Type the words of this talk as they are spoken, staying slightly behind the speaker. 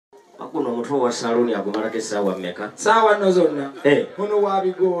Akuno mutwe wa saluni agumalako essaawa mmeka? Saawa nno zonna. Ono wa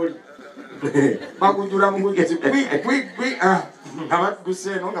bigooli. Bagujula mugugezi kwi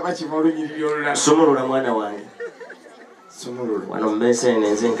abatuguseeno nga bakima olunyiriri olulala. Sumulula mwana wange. Sumulula. Wano mmensene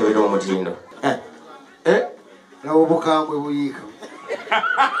nze nkebera omutindo. Nawo bukambwe buyiika.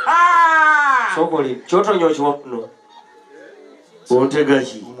 Sokoli kyotonyo kiwa kuno. Ontega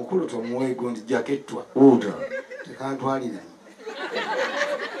ki? Omukulu tomuwe gundi jakettwa. Uta. Tekantwalira.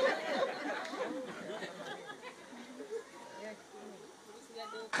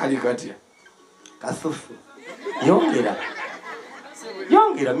 Kali katya. Kasufu.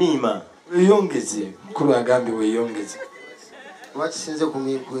 Yongera mima. Weyongeze. Mukulu agambye weyongeze. Wakisinze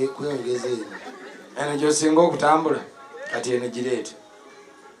kweyongeza eno. Eno gy'osinga okutambula kati eno gireete.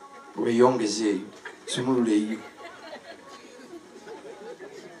 Weyongeze eyo. Sumulula eyo.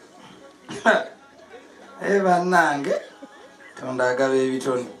 Bannange Tonda agaba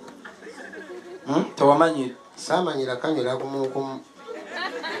ebitone. Towamanyira? Saamanyira kanyira kumukumu.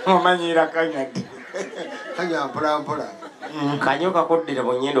 Omanyira kanya ddi? Kanya mpola mpola. Kanyo kakoddira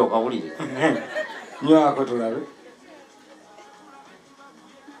mu nnyindo okawulire. Nywako tulabe.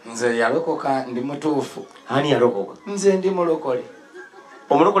 Nze yalokoka ndi mutuufu. Ani yalokoka? Nze ndi mulokole.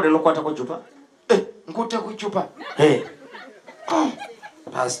 Omulokole n'okwata ku ccupa? Nkutte ku ccupa.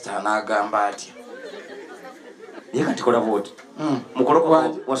 Pasita n'agamba atya. Ye kati kola bwoti.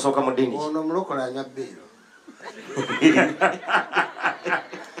 Mukoloko wasooka mu ddiini ki? Ono mulokole anywa bbeero.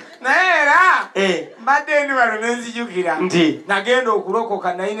 Naye era mbadde ndi wano ne nzijukira nti nagenda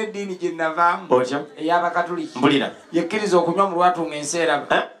okulokoka nalina eddiini gye nnavaamu. Otya? Ey'Abakatuliki. Mbulira. Yekkiriza okunywa mu lwatu ng'enseera.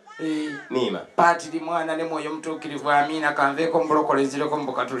 Niima. Paatiri mwana ne mwoyo mutuukirivu amiina kanveeko mulokole nzireko mu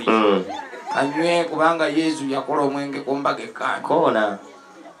Bukatuliki. Anywe kubanga Yesu yakola omwenge ku mbaga ekkaanya. Koona.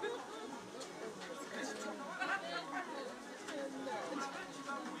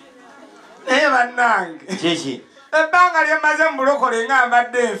 Naye bannange. Kiki? Ebbanga lye mmaze mu bulokole nga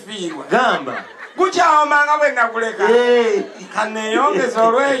mbadde nfiirwa. Gamba. Gukyawomanga bwe naguleka. Kanneeyongeza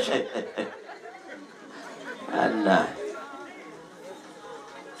olw'ekyo. Anna.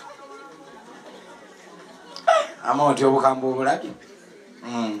 Amooti obukambwe obulabye.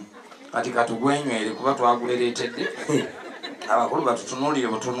 Kati katugwenywere kuba twagulereetedde. Abakulu batutunuulire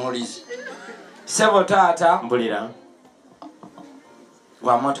butunuulizi. Ssebo taata. Mbulira.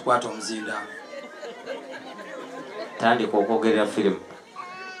 Lwamu tukwata omuzindaalo. Tandika okwogerera firimu.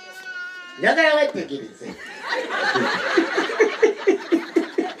 Njagala weetegereze.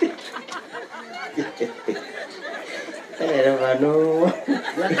 Era bano.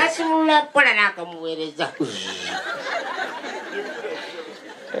 Yakasimulula mpola n'akamuweereza.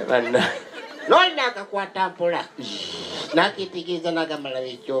 Banna. N'oli n'akakwata mpola. N'aketegereza n'agamba laba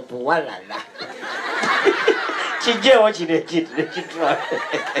ekyopu walala. Kijjeewo kino ekitwala.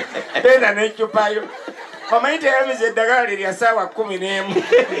 Era n'eccupayo. Omanyi teyamiza eddagala lye lya ssaawa 11.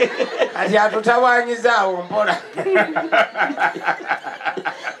 Kati atutawaanyizaawo mpola.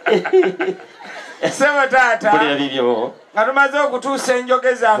 Ssebo taata. Mbulira bibyo. Nga tumaze okutuusa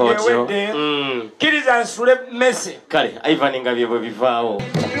enjoge zange ewedde. Kkiriza nsule mmese. Kale, Ivan nga bye bwe bivaawo.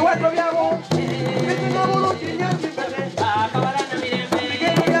 Ebiwato byabo birina bulungi nnyo kimbete. Akabala na mirembe.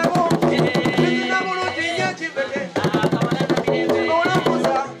 Ebigendo byabo birina bulungi nnyo kimbete. Akabala na mirembe.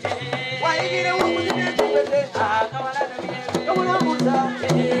 Obulambuza wayigirewo okuzina ekimbete. Akabala na mirembe. Obulambuza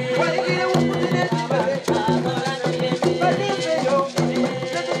wayigirewo okuzina ekimbete. Akabala na mirembe. Badimbeyo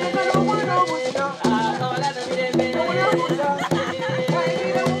netutuka n'omwana obuzina. Akabala na mirembe. Obulambuza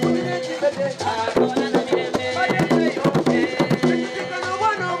wayigirewo okuzina ekimbete. Akabala na mirembe. Badimbeyo netutuka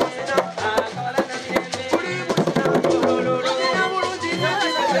n'omwana obuzina. Akabala na mirembe. Buli buzina balina bulungi nnyo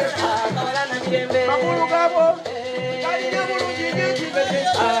kimbete. Akabala na mirembe. Makulu gaabo galina bulungi nnyo kimbete.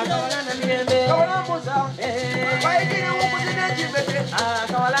 Akabala na mirembe. Obulambuza wayigirewo okuzina ekimbete.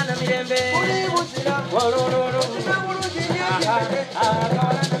 Akabala na mirembe. Buli buzina balina bulungi nnyo kimbete.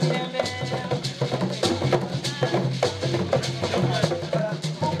 Akabala na mirembe.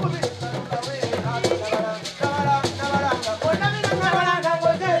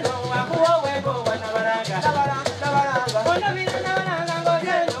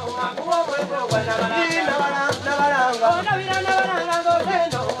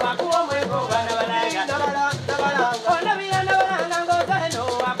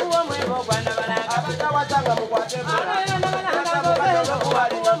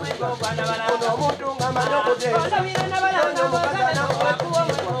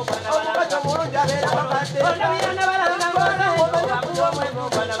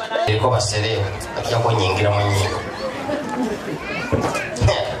 Eko basere atya kwenyingira mu nnyindo.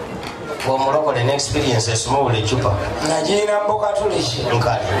 omulokole ne experience esumule echupa najina mboka tulishi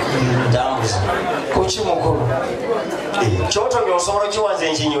nkali tambuza kuki mukulu kyoto nyosobola kiwaza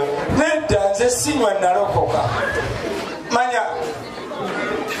enkinywe nedda nze sinywa nalokoka manya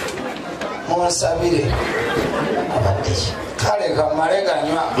munsabire abadde kale kamale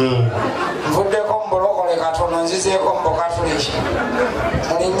ganywa nvuddeko mbulokole katono nzizeeko mbokatulishi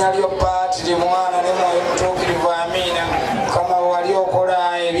mulinnya lyo paatiri mwana ne mwoyo mutuukirivu amiina kama wali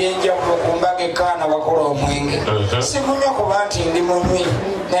okola ebyenjawulo ku mbaga ekaana wakola omwenge sigunywa kuba nti ndi munywi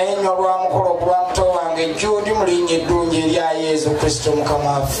naye nnywa lwa mukolo ku lwa muto wange jjundi mulinnya eddungi erya yesu kristo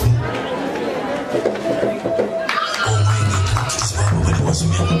mukama waffe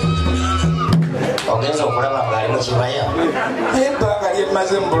ogenza okulaba ngaali mu kibaya ebbanga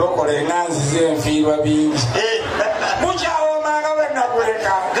lyemmaze mu bulokole nga nzize enfiirwa bingi mukyawomanga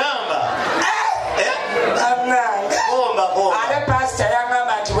bwenakuleka gamba annange ate pasita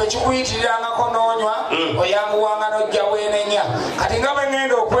yagamba nti bwekikuyitirirangako noonywa oyanguwanga nojja wenenya kati nga bwe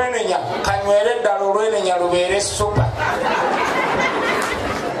ngenda okwenenya kanywere eddala olwenenya lubeere supa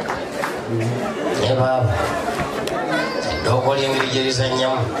ebaaba okola engeri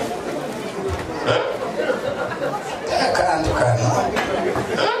gyerizannyamu akantu kano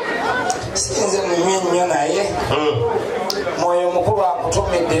sinze munywi nnyo naye mwoyo mukulu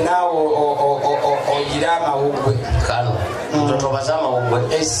akutumidde naawe oyire amawuggwe kano totobaza amawuggwe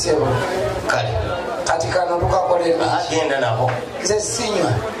essebo kale kati kano tukakolera genda nako nze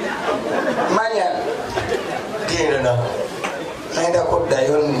sinywa manya genda nako naenda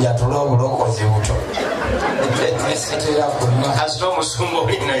kuddayo njatula obulokozi buto setera kunywa kasita omusumba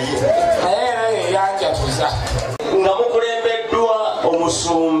oli naye naye yanjatuza nga mukulembeddwa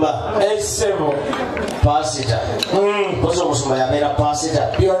omusumba essebo pasita kozi omusumba yabeera pasita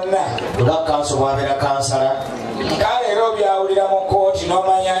byonna nga kanso bwabeera kansala kaleero obyawulira mu kooti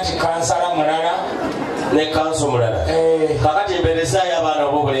n'omanya nti kansala mulala ne kanso mulala kakati embeerezayo abaana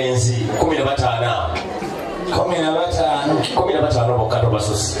b'obulenzi 15 15 bokka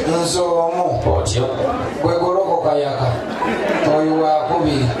tobasusi nze omu otyo gwegolokoka yaka oyo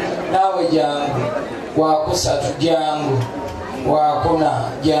wakubiri naawe jangu wakusatu jangu wakuna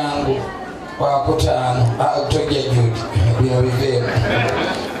jangu wakutaano tojja judi bino biveemu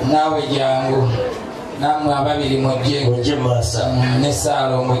naawe jangu nammwe ababiri mujje masa ne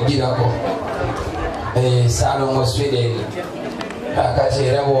saalongo girako saalongo sweden akati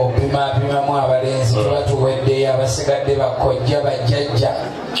era bwopimapimamu abalenzi tuba tuweddeyo abasigadde bakojja bajjajja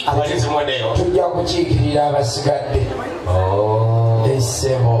abalenzi mwedeyo tujja kukiikirira abasigadde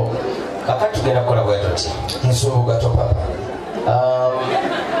essebo kakati tugenda kukola bwe tuti nsuubuga topapa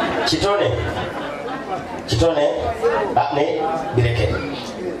kitone ne bireke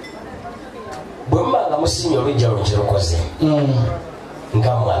bwe mubanga musimye olujja lunkirukoze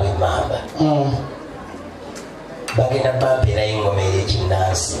nga mwabemamba bagenda bampeerayo engoma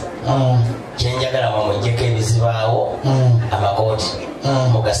ey'ekinnansi kyenjagala mumujjeko ebizibaawo amakooti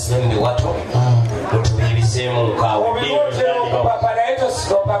mugasibe mu biwato mutubiirizeemu nkaawe papa naye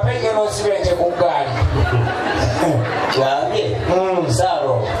tosipapa engeno osibente ku ggaali ngambye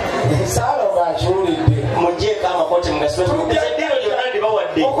saalo bakiwulidde mujjeeko amakooti mugasibe diro gyonna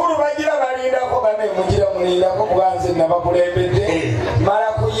ndibawadde mukulu bagira balindako bane mugira mulindako kuba nze nabakulembedde mala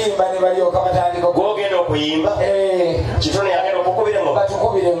kuyimba ne balyoka batandika gwogenda okuyimba kitone yagenda okukubira engoma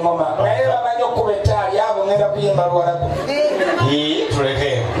batukubira engoma naye bamanyi okuba ettaali abo ngenda kuyimba luwalaku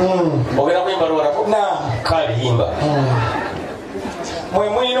tuleke ogenda kuyimba luwalaku kale yimba mwe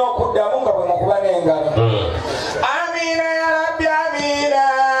mulina okuddamu nga bwe mukuba n'engalo amina ya rabbi amina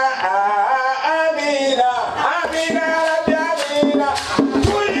amina amina ya rabbi amina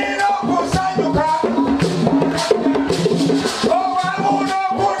tulina okusanyuka owamu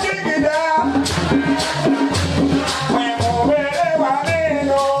n'okutigida mwe mubeere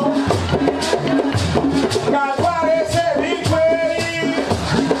waneeno nga twalese ebintu eri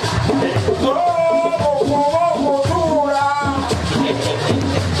okuba okutuula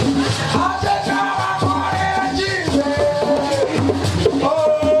ate kabakolera kinze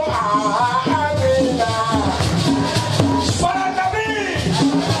amina falanabi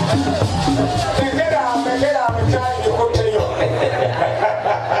tekera mukyayikuteyo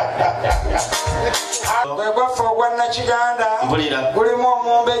gwegwaffe ogwannakiganda gulimu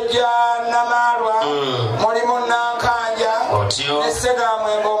omumbejja namaalwa mulimu nankanja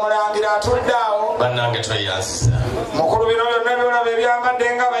nesegamwenga omulangira atudde awo bannange tweyansiza mukulu bino byonna byolaba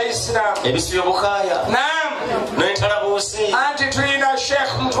ebyambadde nga abaisiraamu ebisibyo bukaaya nam n'entalabuusi anti tulina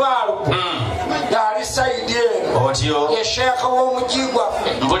sheekh mutwalu ali saidi eno otyo ye sheekha w'omujigwa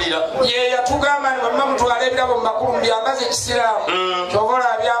mpulira ye yatugamba nti bamma mutwala ebirabo mu makulu byambaza ekisiraamu kyobola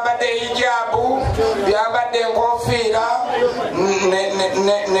byambadde hijabu byambadde enkofiira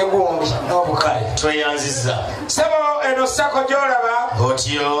ne gundi n'obukale tweyanziza sebo eno sako gyolaba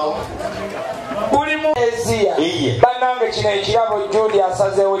otyo bulimu eziya bannange kino ekirabo juli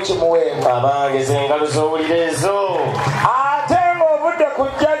asazeewo kimuweemu abange zengalo z'owulira ezo ate ng'obudde ku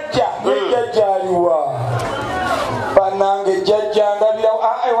jjajja jjajja aliwa bannange jjajja ndabirawo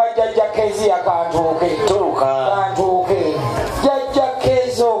ewa jjajja keziya kantuuke kantuuke jjajja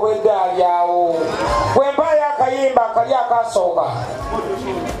kezi obwedde alyawo bwempayo akayimba akali akasooka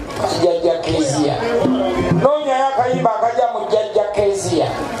jjajja keziya noonyayo akayimba akajja mu jjajja keziya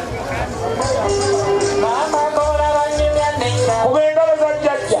kuba engalo za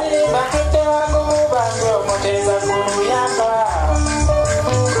jjajja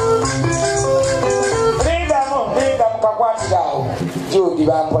lindamu kakwatirawo judi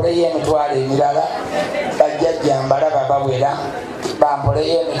bampoleyo emitwalo emirala bajjajja mbalaba bawera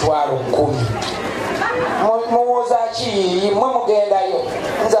bampoleyo emitwalo 10 muwooza ki mwe mugendayo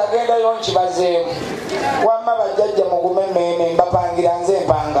nze agendayo nkibazeemu wamma bajjajja mugume meme mbapangira nze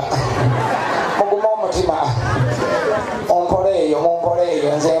empanga mugume omutima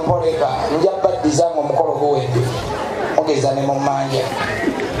mumpoleeyo nze mpoleka nja baddizanga omukolo guwedde mugeza ne mumanja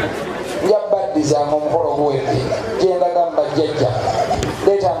nja baddizanga omukolo guwedde gyendaga mu bajjajja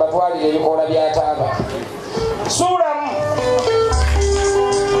leeta mbatwalire ebikoola byataaba suulamu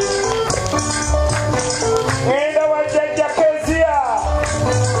ngenda wa jjajja keziya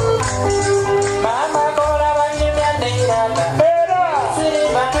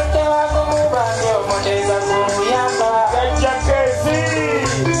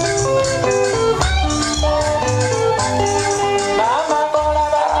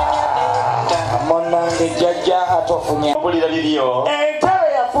mpulira bibyo entebe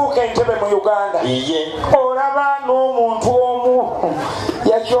yafuuka entebe mu uganda olaba n'omuntu omu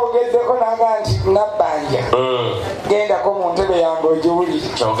yakyogeddeko naga nti nabbanja gendako mu ntebe yange ogiwulire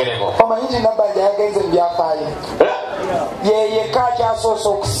omanyi nti nabbanja yagenze mu byafaayo yeyeka akyasoose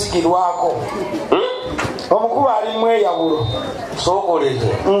okusigirwako omukulu ali mweyawulo sookoleze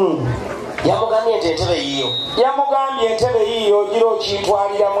yamugambye nti entebe yiyo yamugambye entebe yiyo ogira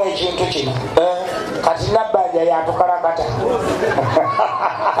okintwaliramu ekintu kino kati nabbanja yatukalakata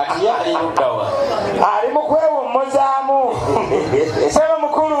kati ye ali luddawa ali mu kwewummuzaamu sebe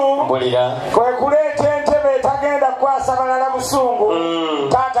mukulu kwe kuleeta entebe etagenda kukwasa balala busungu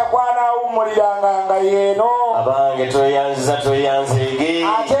taata kwanaawummuliranga nga yeeno abange tweyanzege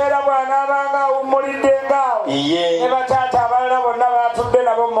ate era bw'anaabanga awummulidde ngaawo ne bataata abalala bonna batudde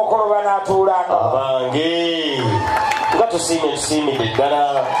nabo mu mukolo banaatuulanga abange nga tusiimidde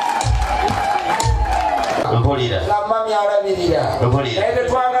ddala mpulira mami alabirira naye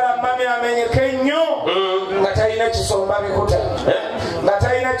twagala mami amenyeko ennyo nga talina kisomba bikuta nga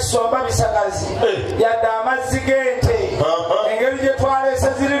talina kisomba bisagazi yadde amazzi g'ente engeri gye twaleese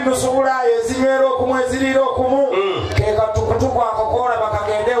ziri nusubulayo ezinywera okumu eziriira okumu kekatukutuku akokoola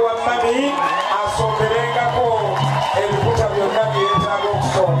bakagende wa mami asomberengako ebikuta byonna byetaaga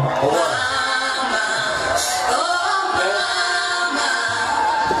okusomba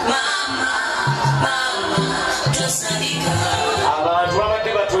abantu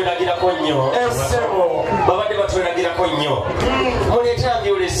babadde batweragirako nnyo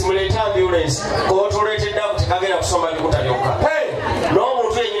muleete ambulance kotuleetedde ako tekagenda kusoma bikuta byokka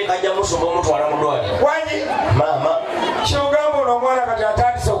n'omuntu yenyini kajja musoma omutwala mu ddwaliro maama kyogamba ono omwana kati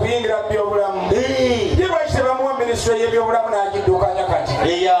atandise okuyingira mu byobulamu ye lwaki tebamuwa minisitule y'ebyobulamu n'agiddukanya kati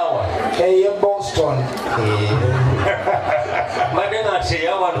eyaawa eye Boston mbadde nga nti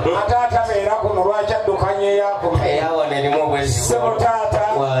eyaawa ate atabeera kuno lwaki addukanya eyaawa nerimu obwezisebo taata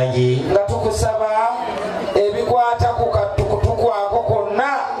wangi nga tukusaba ebikwata ku katukutuku ako konna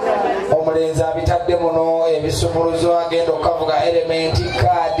omulenzi abitadde muno ebisumuluzo agenda okukavuga elementi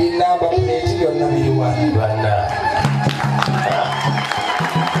kaadi namba puleeti byonna biri wano